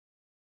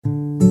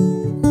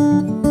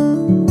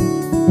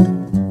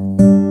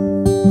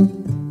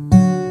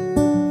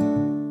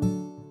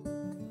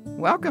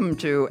Welcome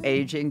to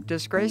Aging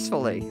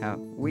Disgracefully, a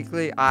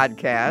weekly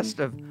oddcast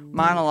of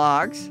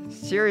monologues,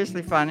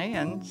 seriously funny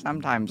and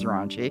sometimes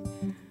raunchy.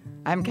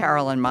 I'm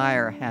Carolyn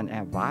Meyer, and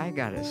have I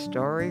got a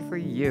story for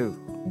you?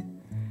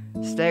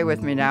 Stay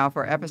with me now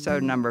for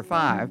episode number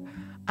 5,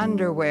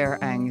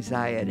 Underwear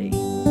Anxiety.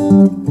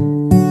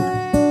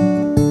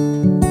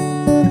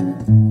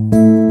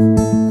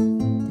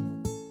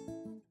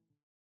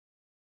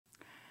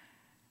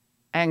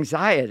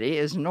 Anxiety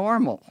is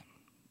normal.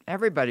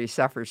 Everybody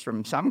suffers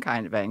from some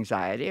kind of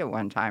anxiety at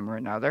one time or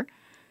another.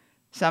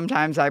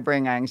 Sometimes I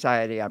bring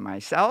anxiety on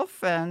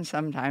myself, and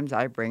sometimes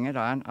I bring it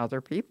on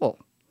other people.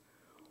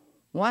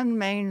 One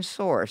main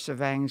source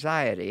of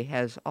anxiety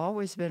has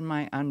always been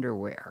my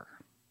underwear.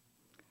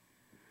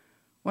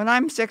 When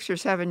I'm 6 or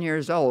 7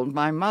 years old,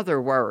 my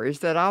mother worries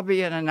that I'll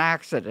be in an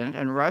accident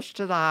and rush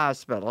to the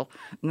hospital,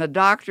 and the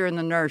doctor and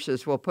the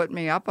nurses will put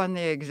me up on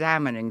the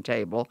examining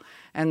table,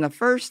 and the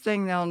first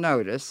thing they'll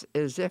notice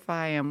is if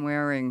I am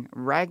wearing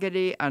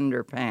raggedy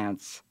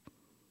underpants.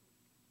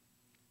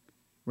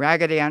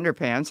 Raggedy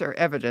underpants are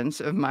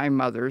evidence of my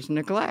mother's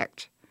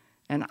neglect,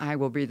 and I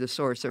will be the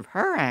source of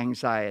her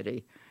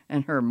anxiety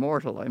and her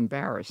mortal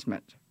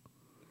embarrassment.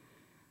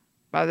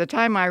 By the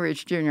time I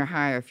reached junior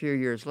high a few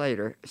years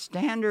later,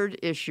 standard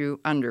issue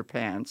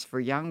underpants for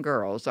young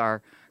girls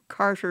are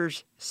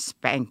Carter's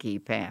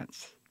Spanky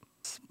Pants.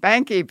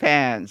 Spanky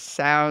Pants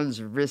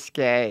sounds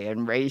risque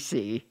and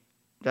racy,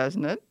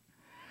 doesn't it?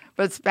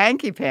 But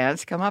Spanky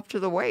Pants come up to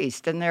the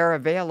waist, and they're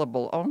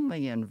available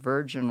only in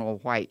virginal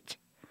white.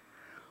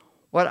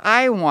 What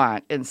I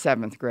want in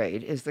 7th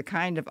grade is the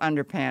kind of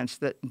underpants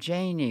that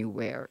Janie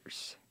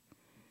wears.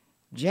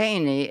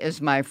 Janie is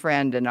my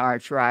friend and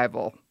arch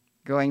rival,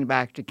 going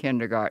back to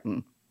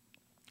kindergarten,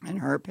 and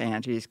her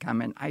panties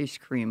come in ice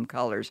cream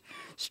colors: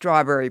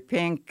 strawberry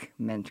pink,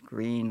 mint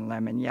green,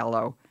 lemon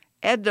yellow,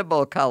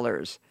 edible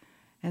colors,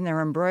 and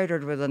they're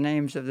embroidered with the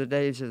names of the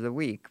days of the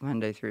week,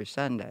 Monday through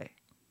Sunday.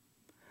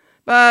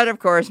 But, of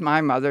course,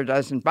 my mother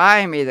doesn't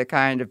buy me the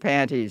kind of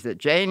panties that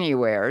Janie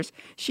wears.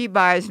 She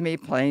buys me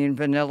plain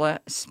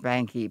vanilla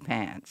Spanky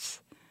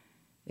Pants.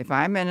 If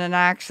I'm in an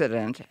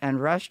accident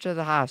and rush to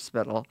the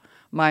hospital,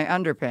 my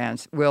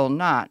underpants will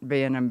not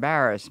be an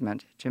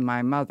embarrassment to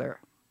my mother.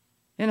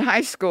 In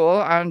high school,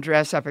 on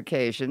dress-up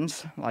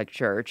occasions, like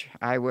church,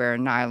 I wear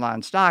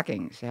nylon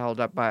stockings held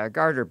up by a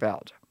garter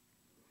belt.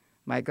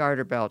 My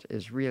garter belt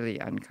is really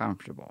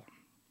uncomfortable.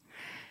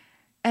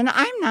 And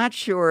I'm not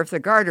sure if the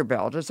garter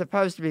belt is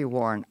supposed to be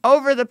worn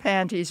over the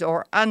panties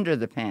or under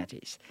the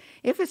panties.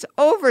 If it's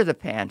over the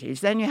panties,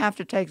 then you have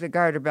to take the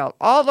garter belt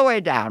all the way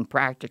down,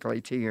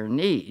 practically to your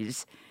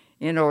knees,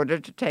 in order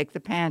to take the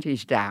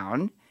panties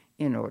down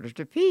in order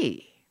to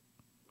pee.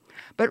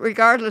 But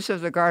regardless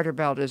if the garter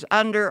belt is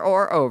under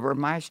or over,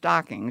 my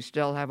stockings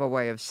still have a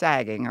way of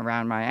sagging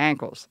around my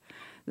ankles.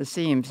 The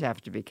seams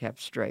have to be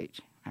kept straight.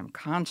 I'm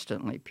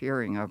constantly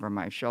peering over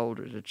my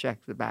shoulder to check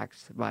the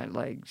backs of my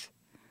legs,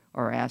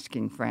 or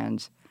asking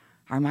friends,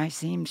 "Are my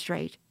seams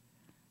straight?"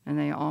 And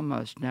they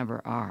almost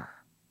never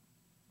are.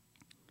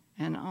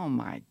 And oh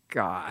my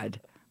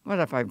God, what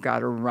if I've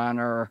got a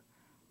runner?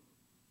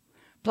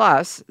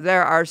 Plus,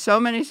 there are so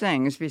many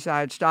things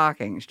besides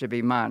stockings to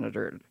be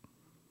monitored.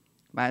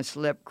 My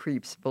slip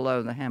creeps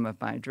below the hem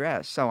of my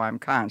dress, so I'm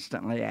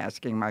constantly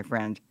asking my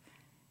friend,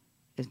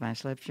 "Is my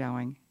slip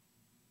showing?"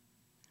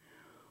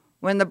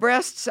 When the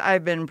breasts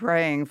I've been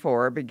praying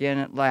for begin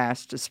at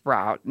last to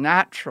sprout,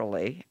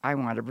 naturally, I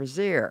want a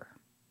brassiere.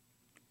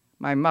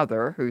 My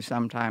mother, who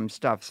sometimes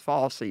stuffs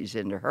falsies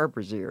into her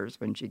brassieres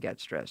when she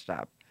gets dressed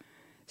up,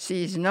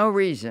 sees no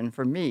reason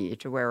for me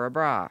to wear a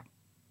bra.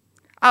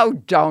 "Oh,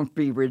 don't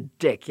be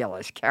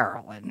ridiculous,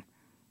 Carolyn,"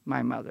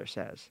 my mother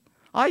says.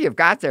 "All you've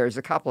got there is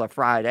a couple of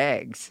fried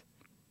eggs."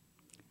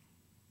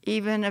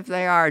 Even if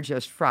they are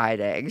just fried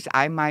eggs,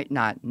 I might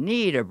not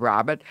need a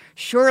bra, but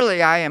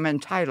surely I am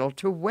entitled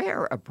to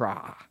wear a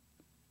bra.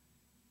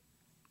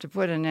 To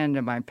put an end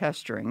to my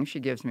pestering,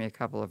 she gives me a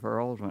couple of her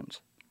old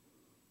ones.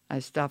 I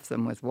stuff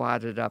them with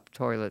wadded up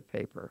toilet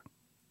paper.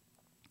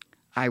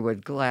 I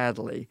would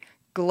gladly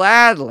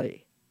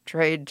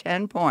trade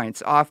 10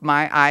 points off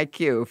my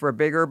IQ for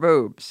bigger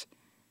boobs.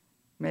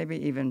 Maybe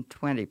even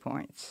 20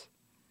 points.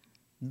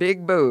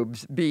 Big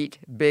boobs beat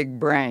big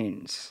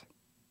brains.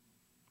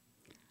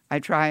 I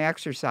try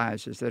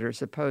exercises that are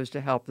supposed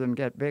to help them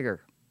get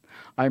bigger.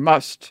 I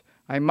must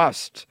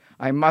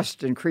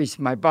increase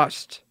my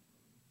bust.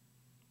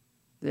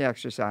 The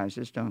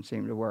exercises don't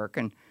seem to work,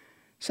 and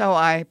so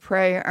I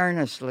pray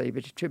earnestly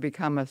to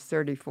become a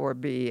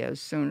 34B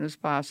as soon as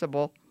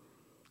possible,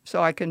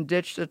 so I can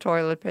ditch the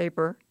toilet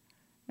paper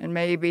and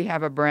maybe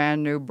have a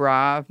brand new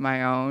bra of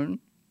my own.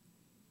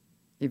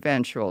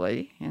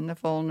 Eventually, in the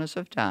fullness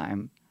of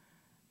time,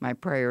 my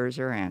prayers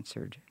are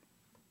answered.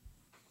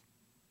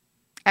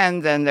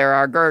 And then there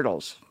are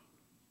girdles.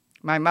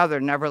 My mother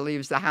never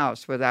leaves the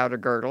house without a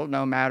girdle,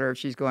 no matter if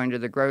she's going to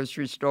the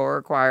grocery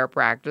store, choir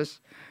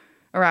practice,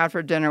 or out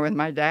for dinner with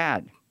my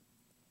dad.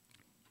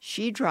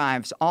 She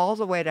drives all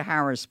the way to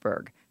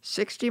Harrisburg,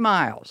 60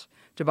 miles,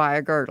 to buy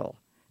a girdle,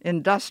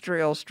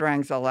 industrial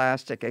strength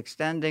elastic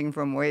extending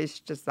from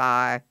waist to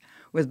thigh,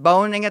 with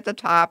boning at the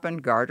top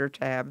and garter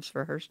tabs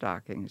for her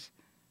stockings.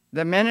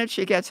 The minute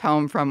she gets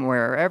home from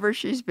wherever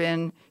she's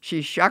been,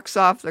 she shucks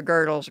off the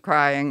girdles,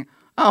 crying,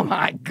 "Oh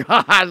my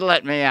God,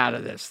 let me out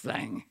of this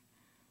thing."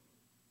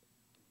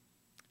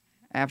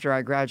 After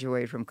I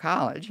graduate from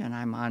college and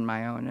I'm on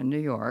my own in New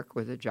York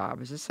with a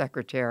job as a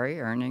secretary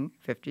earning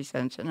 50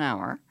 cents an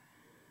hour,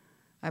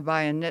 I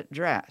buy a knit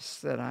dress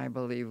that I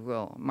believe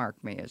will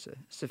mark me as a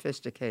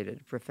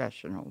sophisticated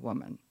professional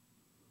woman.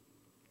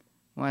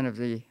 One of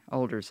the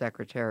older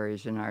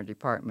secretaries in our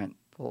department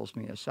pulls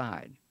me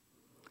aside.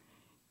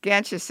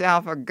 "Get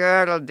yourself a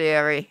girdle,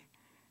 dearie.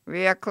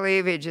 Rear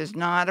cleavage is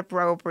not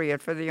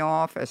appropriate for the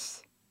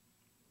office."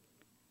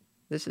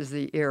 This is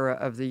the era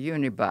of the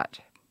unibutt.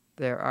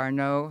 There are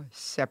no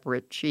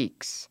separate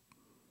cheeks.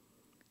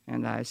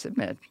 And I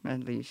submit,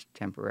 at least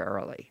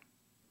temporarily.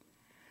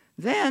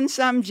 Then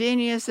some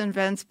genius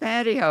invents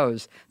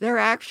pantyhose. They're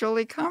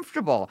actually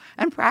comfortable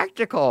and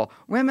practical.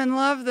 Women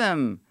love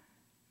them.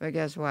 But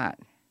guess what?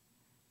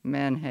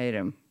 Men hate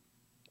them.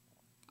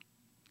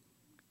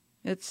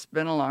 It's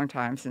been a long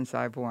time since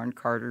I've worn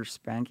Carter's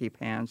spanky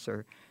pants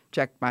or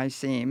checked my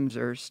seams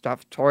or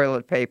stuffed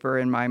toilet paper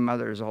in my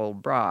mother's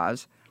old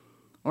bras,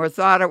 or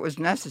thought it was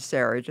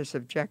necessary to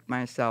subject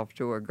myself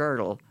to a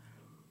girdle.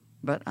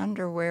 But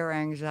underwear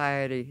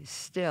anxiety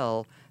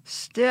still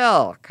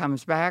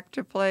comes back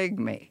to plague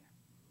me.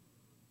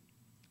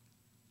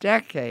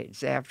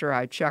 Decades after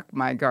I chuck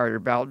my garter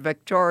belt,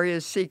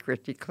 Victoria's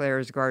Secret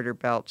declares garter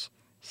belts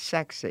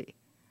sexy,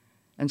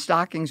 and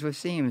stockings with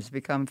seams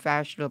become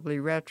fashionably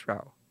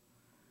retro.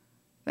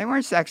 They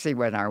weren't sexy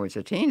when I was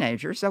a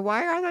teenager, so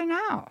why are they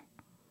now?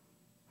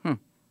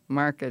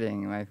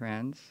 Marketing, my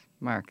friends,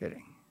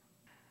 marketing.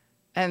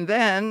 And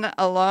then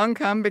along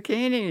come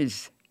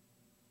bikinis.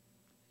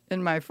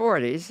 In my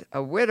 40s,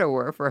 a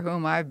widower for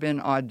whom I've been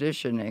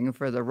auditioning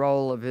for the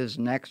role of his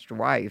next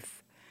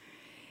wife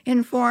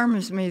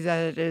informs me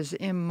that it is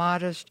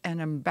immodest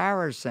and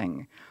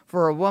embarrassing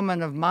for a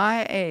woman of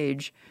my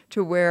age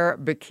to wear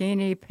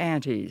bikini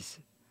panties.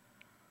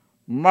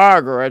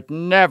 "Margaret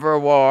never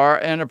wore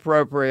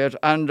inappropriate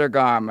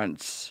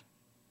undergarments,"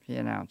 he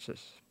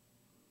announces.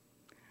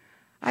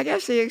 I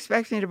guess he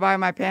expects me to buy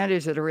my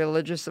panties at a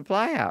religious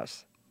supply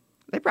house.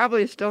 They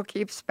probably still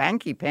keep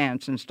spanky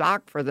pants in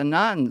stock for the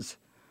nuns.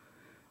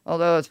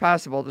 Although it's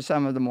possible that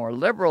some of the more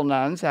liberal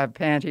nuns have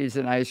panties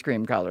in ice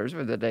cream colors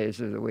with the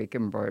days of the week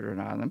embroidered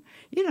on them.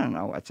 You don't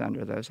know what's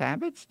under those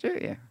habits, do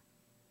you?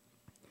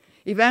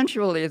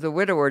 Eventually, the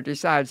widower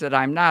decides that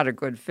I'm not a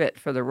good fit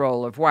for the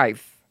role of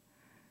wife,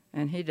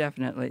 and he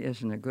definitely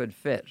isn't a good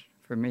fit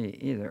for me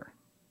either.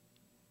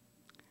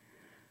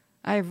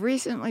 I've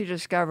recently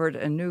discovered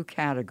a new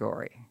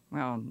category,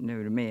 well,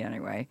 new to me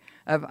anyway,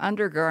 of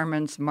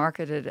undergarments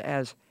marketed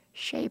as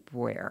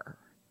shapewear.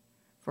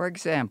 For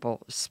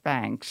example,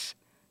 Spanx,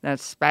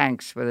 that's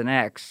Spanx with an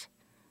X,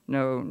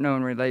 no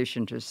known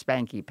relation to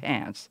spanky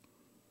pants,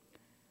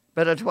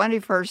 but a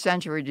 21st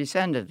century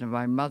descendant of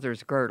my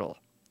mother's girdle.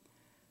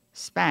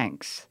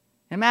 Spanx,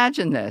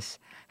 imagine this,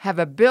 have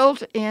a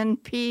built-in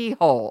pee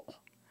hole.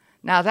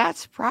 Now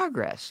that's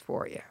progress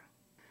for you.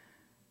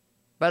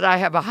 But I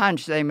have a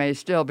hunch they may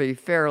still be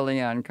fairly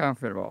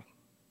uncomfortable.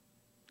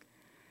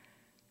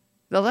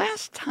 The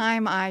last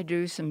time I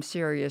do some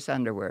serious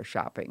underwear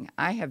shopping,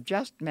 I have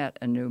just met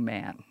a new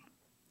man.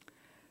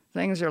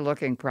 Things are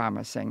looking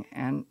promising,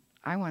 and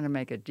I want to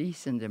make a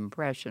decent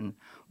impression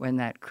when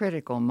that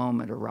critical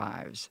moment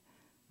arrives,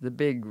 the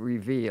big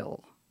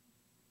reveal,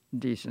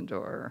 decent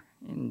or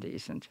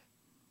indecent.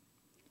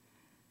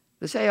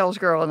 The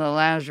salesgirl in the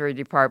lingerie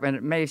department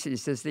at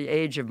Macy's is the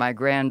age of my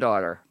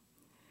granddaughter.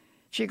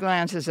 She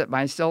glances at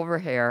my silver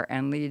hair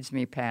and leads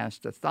me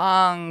past the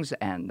thongs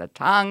and the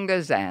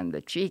tongas and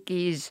the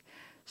cheekies,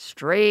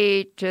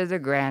 straight to the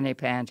granny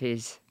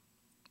panties.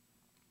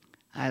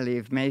 I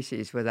leave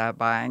Macy's without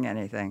buying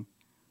anything.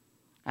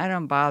 I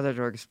don't bother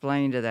to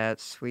explain to that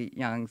sweet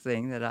young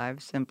thing that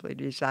I've simply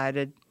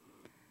decided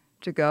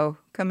to go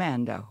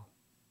commando.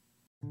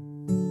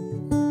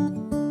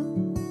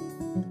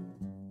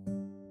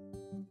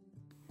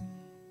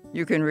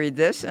 You can read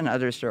this and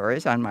other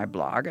stories on my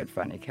blog at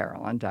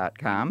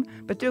funnycarolyn.com,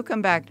 but do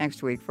come back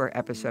next week for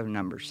episode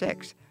number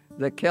 6,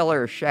 The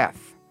Killer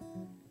Chef.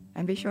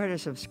 And be sure to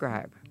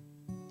subscribe.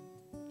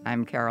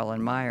 I'm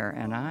Carolyn Meyer,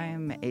 and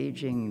I'm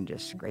aging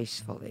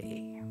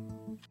disgracefully.